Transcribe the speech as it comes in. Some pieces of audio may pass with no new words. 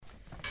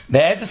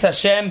Be'ezus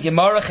Hashem,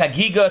 Gemara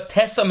Chagigah,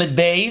 Tesamid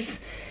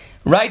Beis,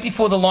 right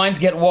before the lines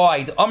get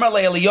wide. Amar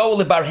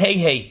le'Eliyahu le'Bar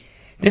Heihei.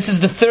 This is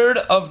the third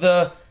of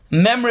the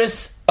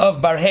memris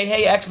of Bar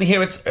Heihei. Actually,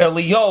 here it's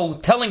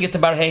Eliyahu telling it to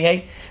Bar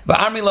Heihei.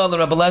 Va'armi la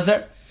l'Rabbi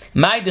Lezer.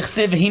 Mai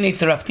d'chsiv v'hinei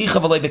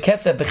tzarafticha v'lei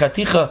b'kesef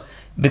b'charticha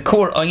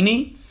b'kur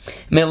oini.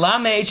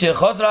 Melamei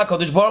shechazra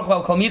HaKadosh Baruch Hu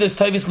al kol midos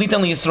tovis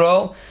litan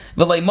liYisrael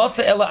v'lei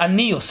motza ela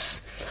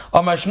anius.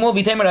 Amar Shmuel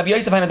v'temer Rabbi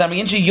Yosef hainadar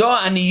mi'inshi yo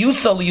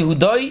aniusa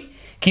liYehudoi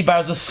ki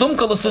barzo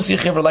sumka l'sus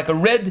yichivra, like a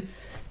red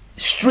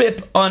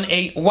strip on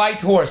a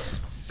white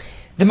horse.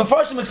 The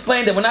Mefarshim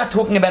explained that we're not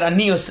talking about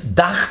anius,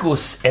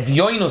 dachkus,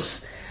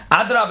 evyoinus.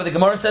 Adrab, the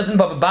Gemara says in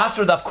Baba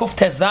Basra daf kuf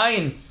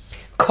tezayin,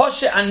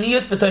 koshe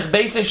anius b'toich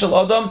beisei shel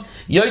odom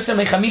yoser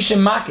mechamishim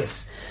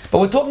makis. But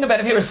we're talking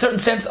about here a certain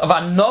sense of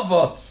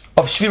anova,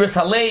 of shviras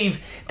halev,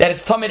 that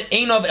it's tamid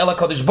einov el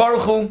HaKadosh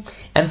Baruch Hu,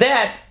 and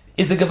that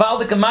is a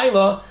gevaldik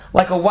amayla,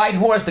 like a white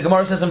horse. The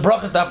Gemara says in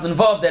Brachas daf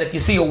Vav that if you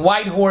see a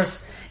white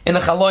horse in a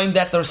chaloim,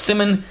 that's our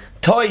siman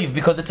toiv,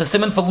 because it's a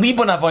siman for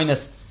libon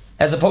avoinus,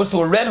 as opposed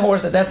to a red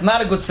horse, that's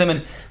not a good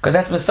siman, because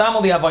that's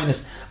mesamali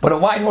avoinus. But a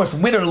white horse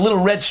with a little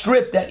red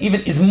strip that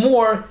even is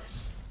more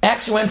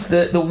accentuates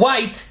the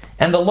white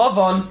and the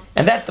lavan,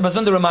 and that's the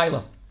bazunda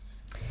ramayla.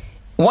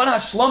 One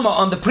hashlama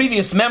on the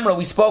previous memra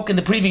we spoke in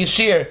the previous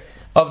shir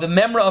of the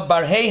memra of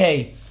Bar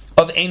Heihei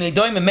of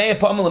Einidoim and Me'ah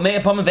Pamim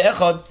Me'ah Pamim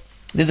Ve'echad.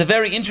 There's a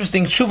very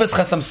interesting Shuvas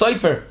Chasam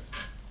Sofer.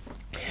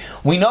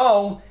 We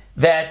know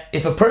that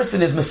if a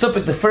person is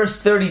mesupik the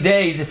first 30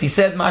 days, if he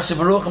said Masha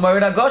Baruch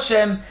Amarid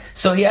Goshem,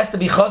 so he has to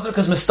be chazer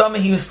because Mestama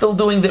he was still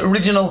doing the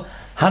original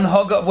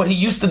hanhaga of what he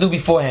used to do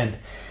beforehand.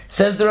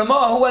 Says the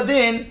Ramah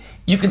Huadin,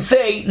 you can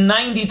say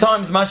 90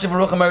 times Masha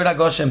Baruch Amarid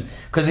Goshem,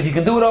 because if you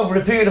can do it over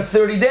a period of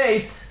 30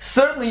 days,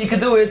 certainly you can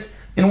do it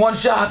in one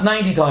shot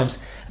 90 times.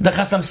 The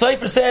Chasam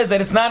Sofer says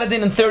that it's not a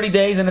din in 30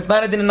 days and it's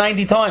not a din in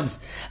 90 times.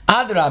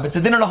 Adrab, it's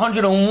a din in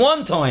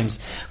 101 times.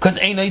 Because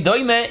Einoi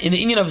Doime, in the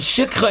union of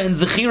Shikha and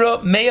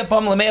Zechira, Me'ah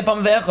Pam Me'ah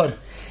Pam Ve'echad.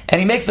 And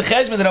he makes the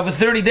cheshbon that over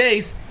 30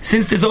 days,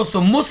 since there's also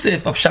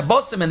Musif of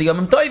Shabbosim and the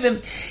Yomim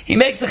Tovim, he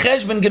makes the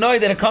cheshbon Genoi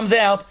that it comes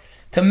out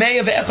to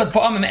Me'ah Ve'echad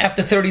Pa'amim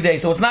after 30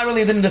 days. So it's not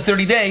really a din in the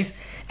 30 days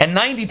and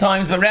 90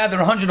 times, but rather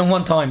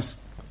 101 times.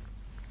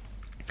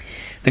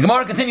 The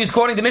Gemara continues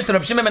quoting the Mishnah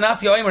of Shimon ben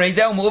Asi Oimer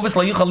Ezeu Mu'uvis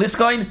La Yuchal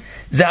Liskoin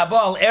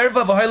Zehabal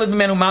Erva V'Hoylid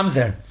B'Menu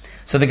Mamzer.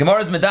 So the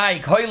Gemara's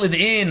Medaik Hoylid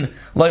in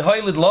Loi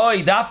Hoylid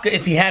Loi Dafka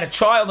if he had a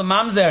child a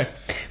Mamzer.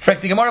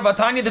 Frek the Gemara of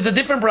Atanya, there's a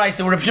different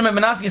price where Shimon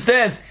ben Asi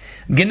says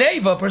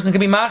Geneva, a person can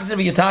be Machzer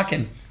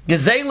V'Yatakin.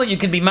 Gezela, you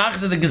can be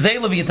Machzer the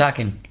Gezela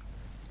V'Yatakin.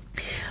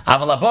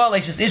 Aval Abal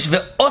Eishes Ish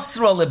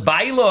Ve'osra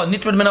Lebailo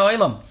Nitrud Min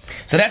Ha'olam.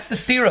 So that's the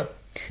stira,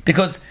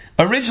 because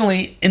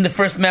originally in the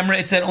first memory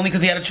it said only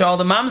because he had a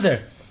child a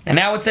Mamzer. And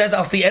now it says,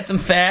 I'll see etzem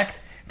fact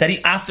that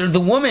he asked the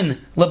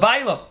woman,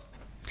 Labaila.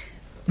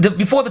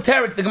 Before the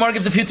teretz, the Gemara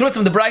gives a few truths,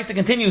 and the Brisa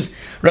continues,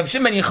 Rav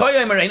Shimon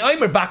Yechoyomer ein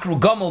oimer bakru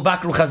gomel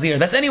bakru chazir.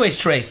 That's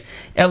anyways treif.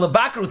 El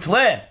bakru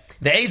tle.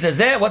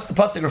 Ve'ezazeh, what's the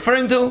pasuk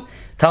referring to?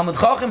 Talmud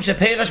Chochem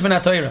sheperish ben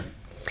HaTorah.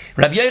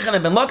 Rabbi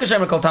Yochanan ben Lakish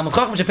emer called Talmud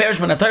Chochem sheperish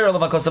ben HaTorah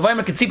levakos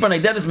avoimer ketzipar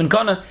neidedes ben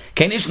kana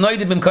kein ish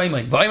noided ben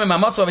koimai. V'oimer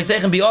mamatzu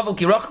avesechem bi'ovel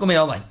ki rochku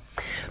me'olai.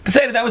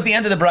 That was the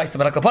end of the Brisa.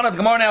 But Akapana, the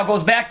Gemara now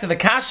goes back to the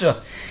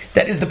Kasha.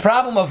 That is the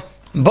problem of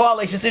Baal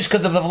Eishes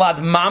because of the Vlad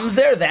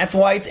Mamzer. That's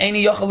why it's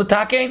Eini Yochel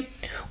L'Takein.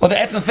 Or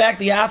that's in fact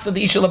the Asa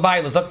the Isha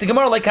L'Bayla. So the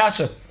Gemara like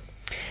Kasha.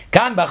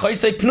 Kan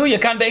B'Choisei Pnuya,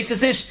 Kan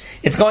B'Eishes Ish.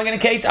 It's going in a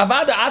case,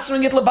 Avada,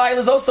 Asering it L'Bayla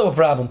is also a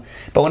problem.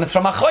 But when it's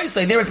from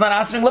Achoisei, there it's not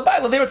Asering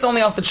L'Bayla, there it's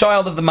only else the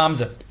child of the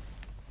Mamzer.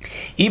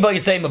 Iba, you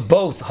say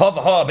both Hav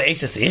Ha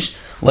Be'eshes Ish.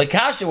 Like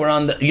Kasha, we're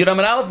on the Yudam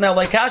and Aleph now.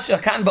 Like Kasha,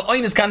 Kan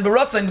Ba'oinus, Kan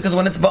B'Rotzain, because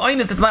when it's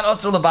Ba'oinus, it's not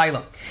Asr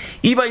L'Bayla.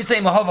 Iba, you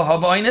say Hav Ha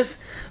Ba'oinus,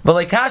 but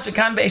like Kasha,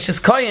 Kan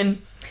Be'eshes Koyin,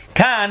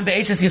 Kan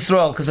Be'eshes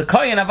Yisrael, because a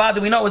Koyin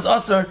Avada we know is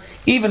Asr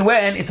even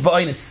when it's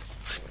Ba'oinus.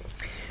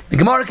 The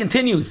Gemara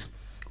continues.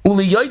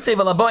 Uli Yoitze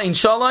V'Labayin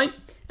Shalom,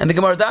 and the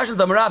Gemara Darshans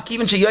Amarav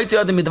Kivin She Yoitze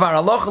Adam Midvar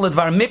Aloch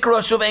L'Dvar Mikra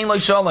Shuv Ein Lo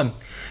Shalom.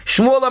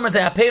 Shmuel Amar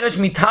Zeh HaPeresh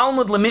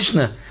Mitalmud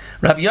L'Mishnah.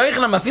 Rabbi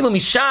Yochanan Mafilu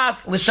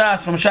Mishas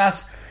L'Shas, from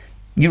Shas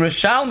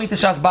Yerushalmi to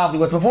Shas Bavli.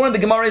 What's before in the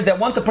Gemara is that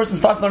once a person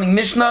starts learning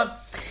Mishnah,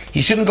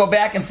 he shouldn't go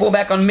back and fall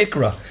back on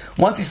Mikra.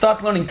 Once he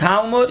starts learning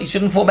Talmud, he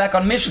shouldn't fall back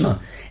on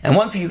Mishnah. And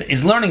once he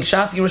is learning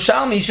Shas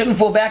Yerushalmi, he shouldn't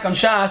fall back on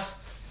Shas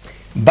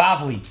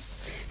Bavli.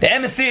 The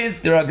emes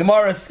is, there are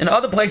Gemaras in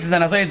other places,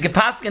 and as I is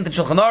Gepaskin, the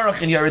Shulchan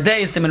Aruch, in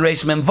Yeridei, Siman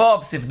Reish Mem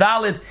Vav, Sif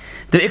Dalid,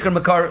 the Ikar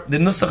Makar, the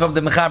Nusach of the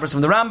Mechabers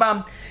from the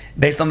Rambam,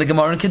 based on the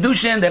Gemara in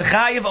Kedushin, that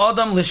Chayiv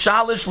Adam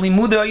L'Shalish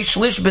Limudoi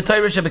Shlish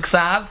B'Torah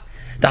Shebeksav,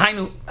 the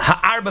Hainu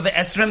Ha'arba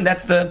Ve'esrim,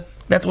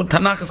 that's what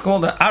Tanakh is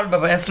called, the Arba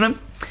Ve'esrim,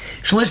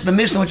 Shlish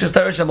B'Mishnah, which is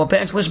Torah Shebelpeh,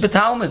 and Shlish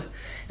B'Talmud.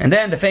 And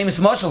then the famous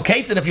Mashal,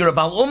 Ketzid, if you're a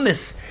Bal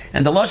Umnis,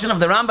 and the Lashon of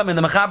the Rambam and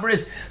the Mechaber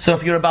is, so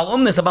if you're a Bal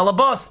Umnis, a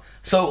Balabas,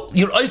 so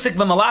you're Oisik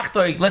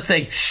B'Malachtoi, let's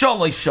say,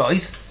 Shalosh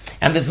Shois,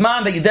 and the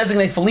Zman that you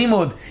designate for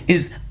Limud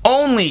is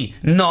only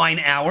 9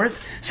 hours,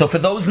 so for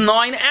those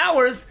 9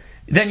 hours,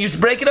 then you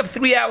break it up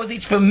 3 hours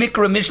each for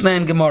Mikra, Mishnah,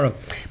 and Gemara.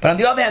 But on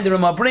the other hand, the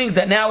Ramah brings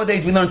that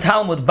nowadays we learn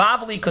Talmud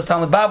Bavli, because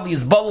Talmud Bavli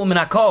is Bolul Min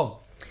HaKol.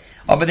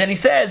 But then he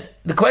says,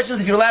 the question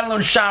is if you're allowed to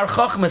learn Sha'ar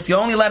Chochmas, you're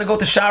only allowed to go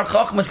to Sha'ar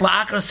Chochmas,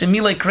 La'achar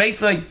Shemilei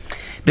Kreisai,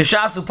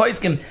 B'Shasu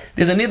Poiskim.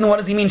 There's a nidin, what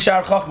does he mean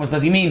Sha'ar Chochmas?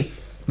 Does he mean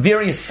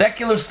various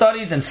secular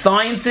studies and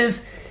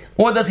sciences?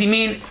 Or does he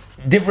mean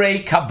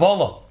Divrei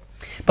Kabbalah?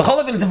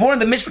 But it's important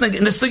the Mishnah,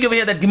 in the sugya over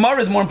here, that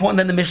Gemara is more important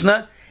than the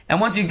Mishnah. And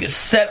once you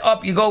set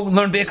up, you go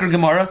learn Be'ikr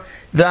Gemara.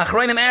 The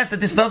Aharonim asked that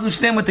this doesn't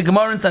stand with the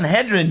Gemara in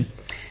Sanhedrin,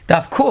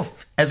 Daf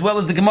Kuf, as well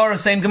as the Gemara,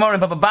 same Gemara in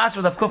Baba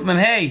Basra, Daf Kuf Mem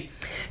Hey,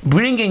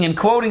 bringing and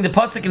quoting the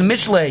pasuk in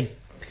Mishlei,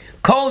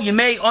 Kol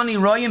Yemei Oni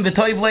Royim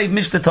V'Toiv Leiv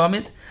Mishta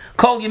Tamid,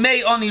 Kol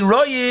Yemei Oni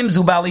Royim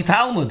Zubali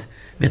Talmud,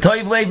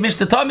 V'Toiv Leiv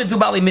Mishta Tamid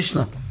Zubali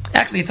Mishnah.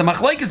 Actually, it's a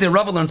machlokes there,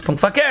 Rava learns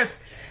Punkt Fakert,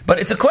 but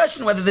it's a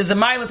question whether there's a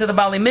mila to the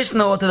Bali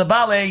Mishnah or to the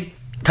Bali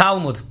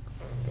Talmud.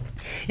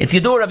 It's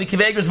Yedur Rabbi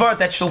Kiveger's word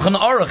that Shulchan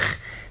Aruch,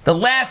 the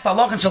last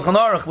halach in Shulchan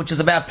Aruch, which is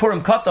about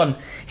Purim Katan,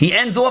 he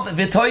ends off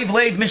V'Toiv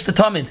Leiv Mishta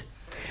Tamid.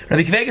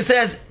 Rabbi Kiveger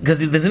says, because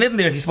there's an idn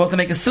there, if you're supposed to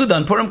make a Suda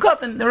on Purim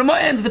Katan, the Ramah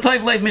ends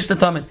V'Toiv Leiv Mishta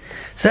Tamid.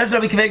 Says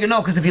Rabbi Kiveger,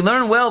 no, because if you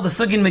learn well the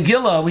Sugi in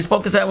Megillah, we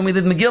spoke this out when we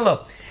did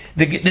Megillah,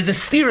 there's a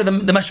steer, the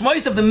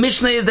mashmois of the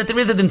Mishnah is that there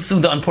is a din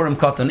Suda on Purim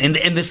Katan, in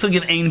the Sugi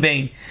of Ein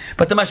Bain.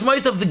 But the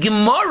mashmois of the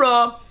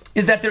Gemara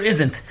is that there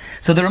isn't.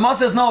 So the Ramah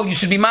says, no, you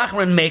should be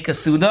machmer and make a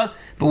Suda.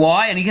 But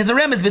why? And he gives a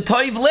remez,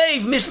 V'Toiv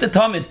Leiv Mishta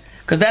Tamid,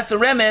 because that's a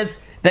remez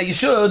that you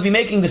should be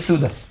making the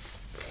Suda.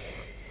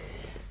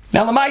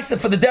 Now, Lamaisa,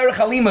 for the Derech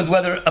Halimud,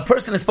 whether a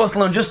person is supposed to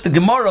learn just the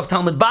Gemara of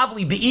Talmud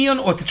Bavli,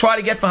 Be'iyun, or to try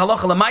to get for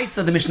Halacha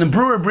Lamaisa, the Mishnah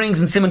Brewer brings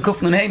in Siman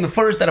Kuf Nun Hey,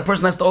 first that a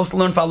person has to also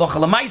learn for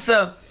Halacha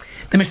Lamaisa.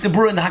 The Mishnah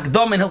Brewer in the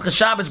Hakdom in Hilchas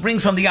Shabbos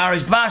brings from the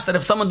Arish Dvash that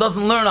if someone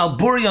doesn't learn Al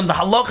Buri on the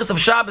Halachas of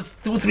Shabbos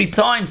 2-3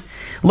 times,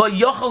 Lo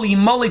Yochel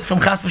Yimolit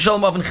from Chas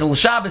V'Shalom of Chil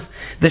Shabbos.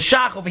 The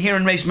Shach over here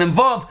in Reish Mem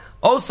Vav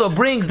also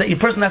brings that a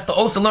person has to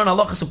also learn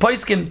Halachas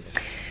Upoiskim.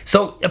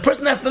 So a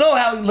person has to know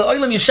how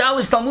L'Olam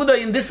Yishalish Talmuda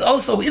in this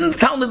also in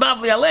Talmud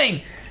Bavli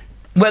Alein,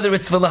 whether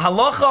it's for the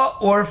halacha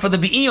or for the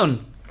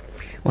be'iyun.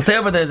 We'll say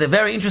over there's a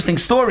very interesting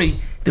story.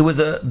 There was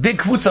a big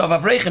kvutza of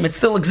Avreichim. It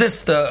still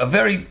exists.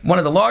 One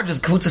of the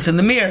largest kvutzas in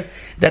the Mir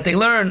that they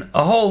learn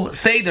a whole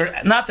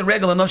seder, not the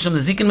regular noshim, the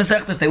zikin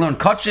mesechtes. They learn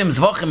kachim,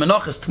 zvachim,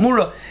 menachas,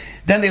 tmura.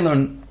 Then they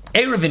learn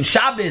erevin,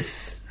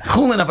 Shabbos,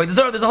 chulin, avodah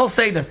zarah. There's a whole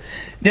seder.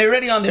 They're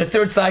already on their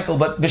third cycle.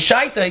 But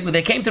b'shaita, when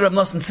they came to Rab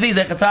Nosson Tzvi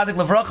Zechat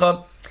Tzadik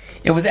Levracha,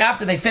 it was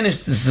after they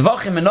finished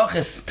Zvachim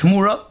Menachis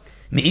Tmura,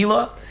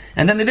 Me'ila,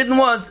 and then the nidin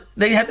was,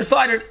 they had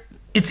decided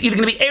it's either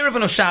going to be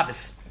Erevin or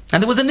Shabbos.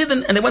 And there was a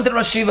nidin, and they went to the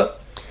Rosh Shiva.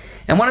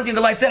 And one of the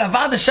Yungalite said,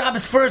 Avad the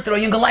Shabbos first. There are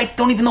Yungalite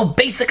don't even know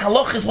basic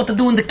halachas, what to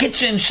do in the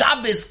kitchen,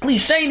 Shabbos, Kli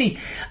Sheni,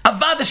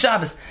 Avad the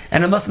Shabbos.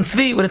 And Rav Nosson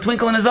Tzvi, with a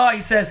twinkle in his eye,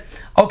 he says,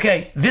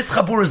 okay, this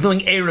Chabur is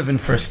doing Erevin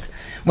first.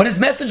 When his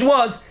message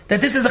was that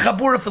this is a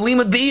Chabur for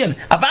Limud Be'iyun.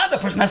 Avad, the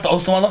person has to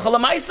also halacha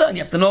l'maisa, and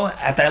you have to know,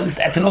 at least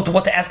to know to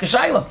what to ask a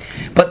shayla.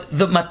 But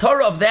the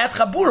matara of that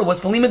Chabur was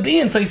for Limud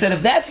Be'iyun. So he said,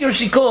 if that's your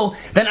shikul,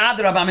 then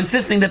Adarab, I'm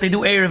insisting that they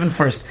do Erevin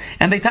first.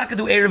 And they taka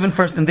do Erevin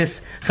first in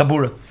this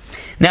Chabura.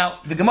 Now,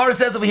 the Gemara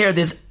says over here,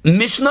 there's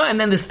Mishnah,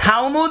 and then there's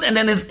Talmud, and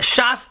then there's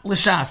Shas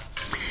l'Shas.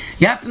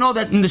 You have to know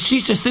that in the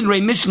Shisha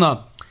Sidrei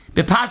Mishnah,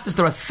 Bepashtis,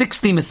 there are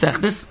 60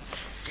 Mesechtes,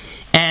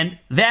 and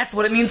that's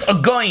what it means, a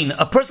goin.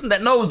 A person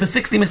that knows the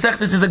 60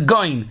 Mesechtes is a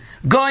goin.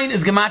 Goin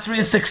is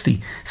Gematria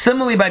 60.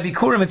 Similarly, by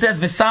Bikurim, it says,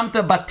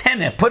 V'samta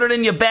batene, put it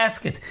in your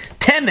basket.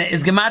 Tene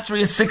is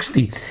Gematria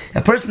 60.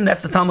 A person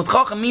that's a Talmud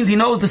Chacham means he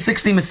knows the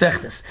 60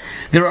 Mesechtes.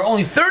 There are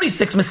only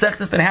 36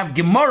 Mesechtes that have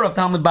Gemara of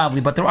Talmud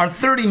Bavli, but there are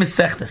 30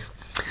 Mesechtes.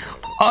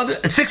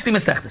 60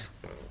 Mesechtes.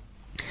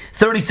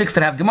 36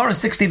 that have Gemara,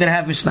 60 that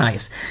have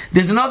Mishnayos.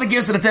 There's another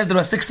Girsa that says there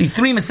are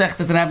 63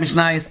 Mesechtes that have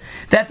Mishnayos.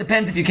 That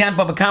depends if you count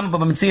Baba Kama,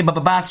 Baba Metzia,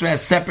 Baba Basra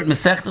as separate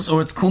Mesechtes,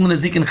 or it's Kulin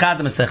Azik and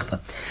Chada Mesechta.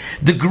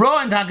 The Gra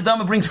and the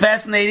Hagdama brings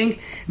fascinating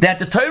that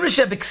the Torah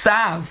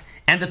Shebiksav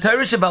and the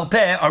Torah Shebal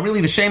Peh are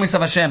really the Shemus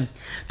of Hashem.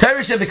 Torah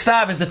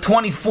Shebiksav is the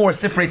 24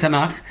 Sifrei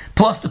Tanakh,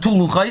 plus the 2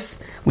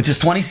 Luchos, which is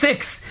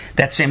 26.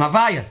 That's Shem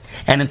Havaya.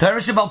 And in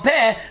Torah Shebal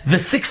Peh, the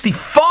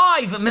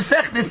 65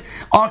 Mesechtes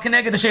are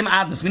connected to Shem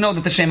Adnos. We know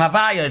that the Shem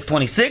Havaya is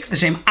 26, the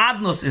Shem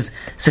Adnos is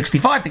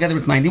 65, together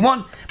it's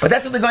 91. But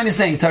that's what the guy is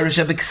saying. Torah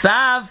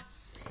Shebiksav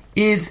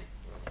is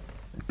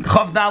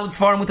Chav Dalet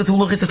Svarim with the 2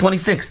 Luchos is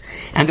 26.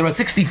 And there are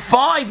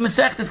 65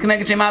 Mesechtes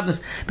connected to Shem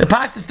Adnos. But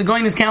Pashtus, the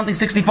Goyin is counting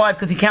 65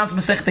 because he counts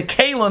Mesechta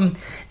Kalim,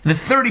 the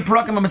 30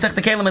 Parakim of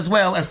Mesechta Kalim as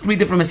well, as 3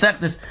 different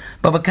Mesechtes,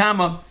 Baba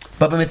Kama,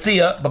 Baba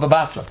Metzia, Baba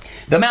Basra.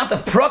 The amount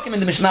of Parakim in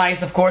the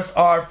Mishnayos, of course,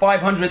 are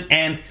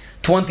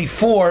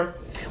 524,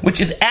 which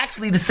is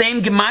actually the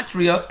same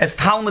Gematria as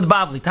Talmud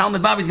Bavli.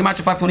 Talmud Bavli is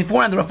Gematria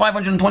 524, and there are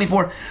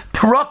 524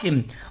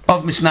 Parakim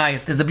of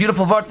Mishnayos. There's a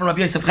beautiful word from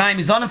Rabbi Yosef Chaim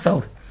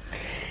Zonenfeld.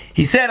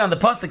 He said on the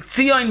pasuk,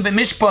 Tzion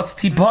b'mishpat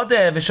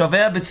tipodeh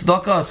v'shaveh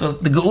b'tzedakah. So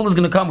the Geula is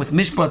going to come with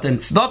mishpat and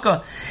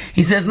tzedakah.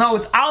 He says, no,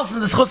 it's also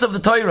the schus of the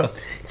Torah.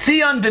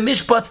 Tzion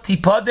b'mishpat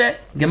tipodeh,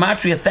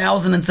 gematria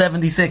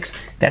 1076.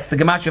 That's the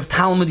gematria of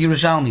Talmud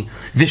Yerushalmi.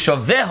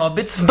 V'shaveh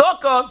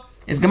b'tzedakah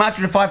is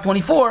gematria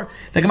 524,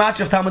 the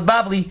gematria of Talmud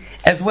Bavli,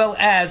 as well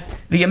as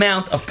the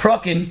amount of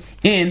prakim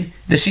in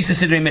the Shisa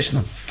Sidrei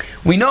Mishnah.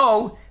 We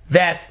know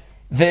that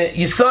the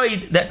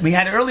Yisoid that we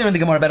had earlier in the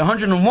Gemara, about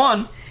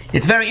 101,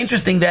 it's very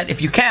interesting that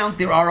if you count,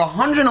 there are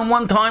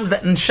 101 times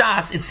that in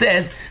Shas it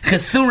says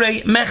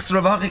Chesurei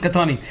Mechsra v'Hachi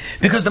Katani,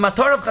 because the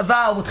Matar of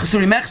Chazal with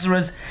Chesurei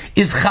Mechsras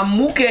is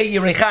Chamuke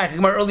Yerechai.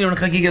 Earlier in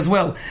Chagigah as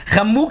well,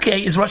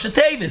 Chamuke is Rosh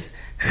Tevis.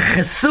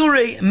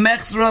 Chesurei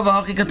Mechsra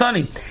v'Hachi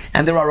Katani,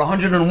 and there are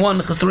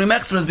 101 Chesurei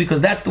Mechsras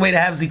because that's the way to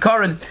have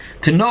Zikaron,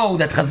 to know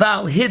that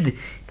Chazal hid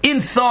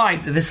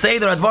inside the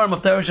Seder Advarim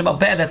of Torah Shabbat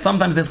Peh that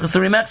sometimes there's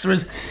Chesurei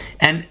Mechsras,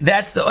 and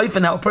that's the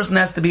oifen how a person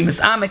has to be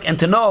misamek and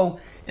to know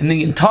in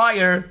the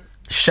entire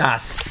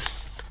Shas.